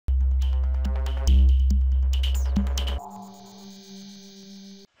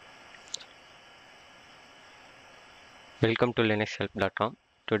Welcome to linuxhelp.com.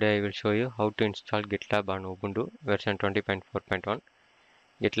 Today I will show you how to install Gitlab on Ubuntu version 20.4.1.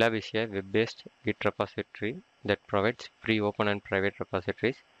 Gitlab is a web-based Git repository that provides free open and private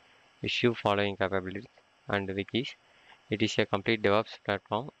repositories with few following capabilities and wikis. It is a complete DevOps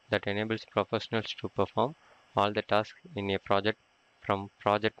platform that enables professionals to perform all the tasks in a project, from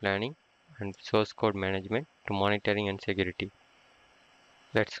project planning and source code management to monitoring and security.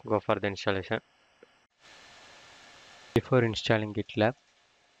 Let's go for the installation. Before installing Gitlab,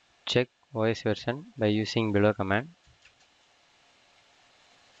 check OS version by using below command.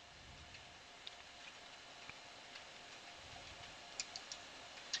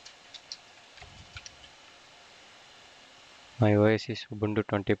 My OS is Ubuntu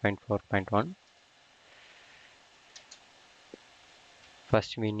 20.4.1.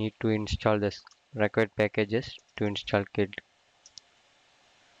 First, we need to install the required packages to install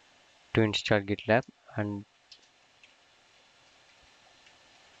Gitlab,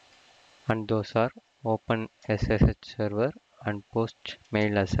 and those are Open SSH server and Post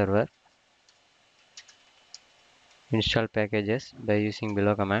Mail server. Install packages by using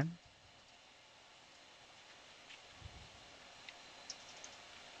below command.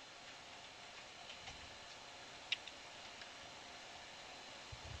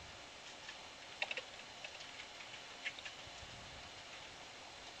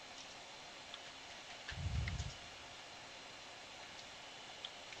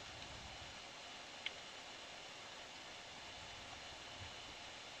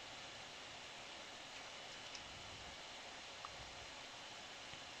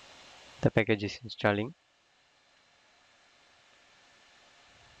 The package is installing.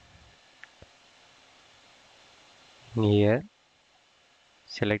 Here,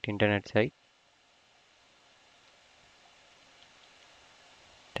 select internet site,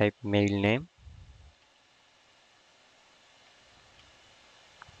 type mail name,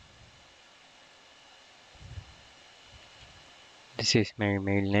 this is my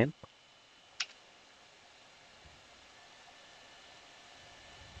mail name.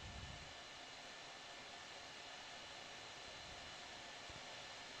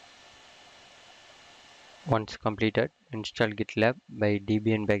 Once completed, install Gitlab by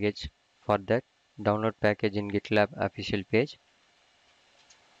dbn package. For that, download package in Gitlab official page.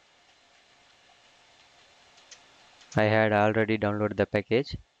 I had already downloaded the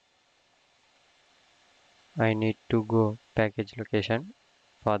package. I need to go package location.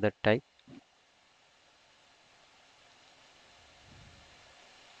 For that, type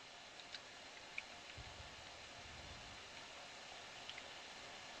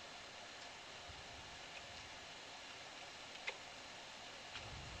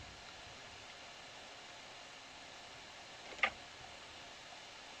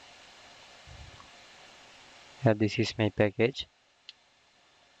here, this is my package.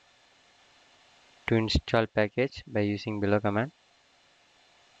 To install package by using below command.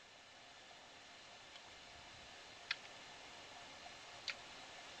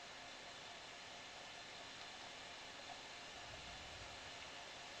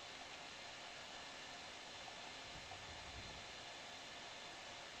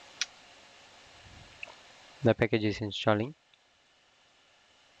 The package is installing.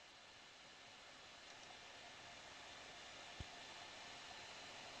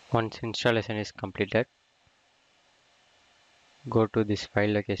 Once installation is completed, go to this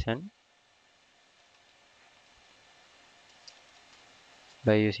file location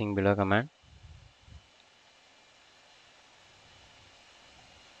by using below command.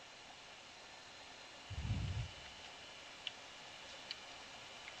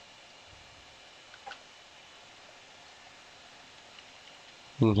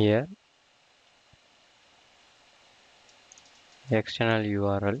 In here, external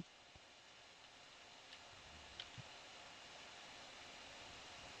URL,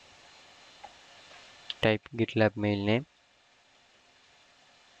 type GitLab mail name,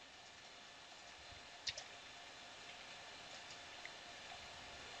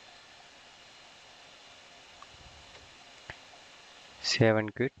 save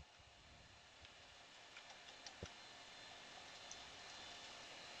and quit.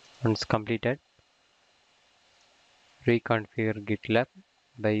 Once completed, reconfigure GitLab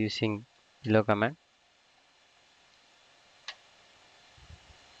by using below command.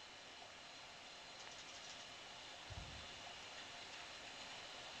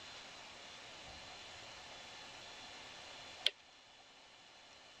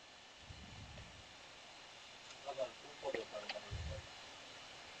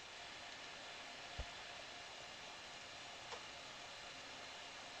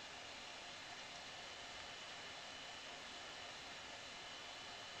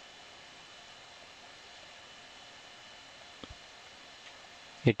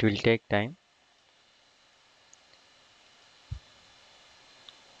 It will take time.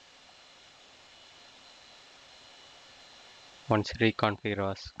 Once reconfigure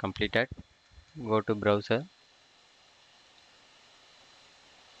was completed, go to browser.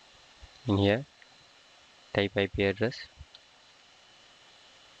 In here, type IP address.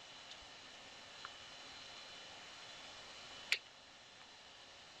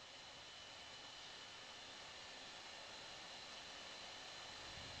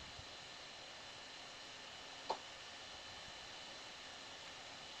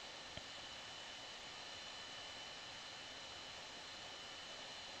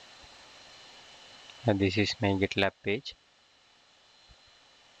 This is my GitLab page.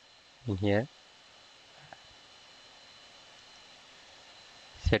 In here,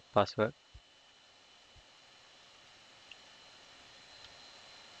 set password.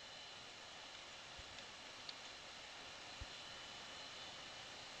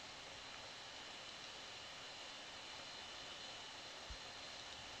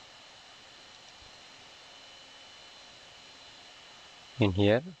 In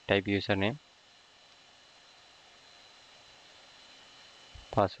here, type username,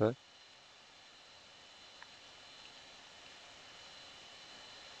 password.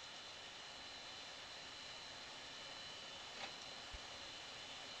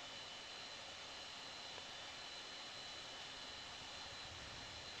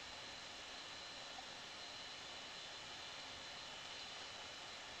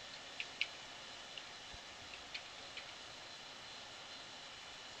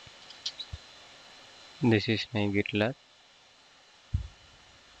 This is my GitLab.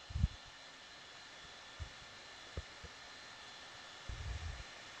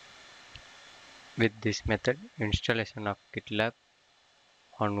 With this method, installation of GitLab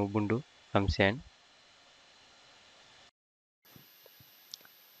on Ubuntu comes in.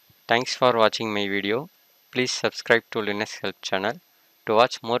 Thanks for watching my video. Please subscribe to Linux Help channel. To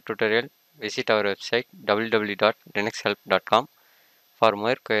watch more tutorial, visit our website www.linuxhelp.com. For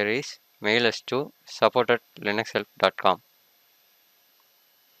more queries, mail us to support@linuxhelp.com.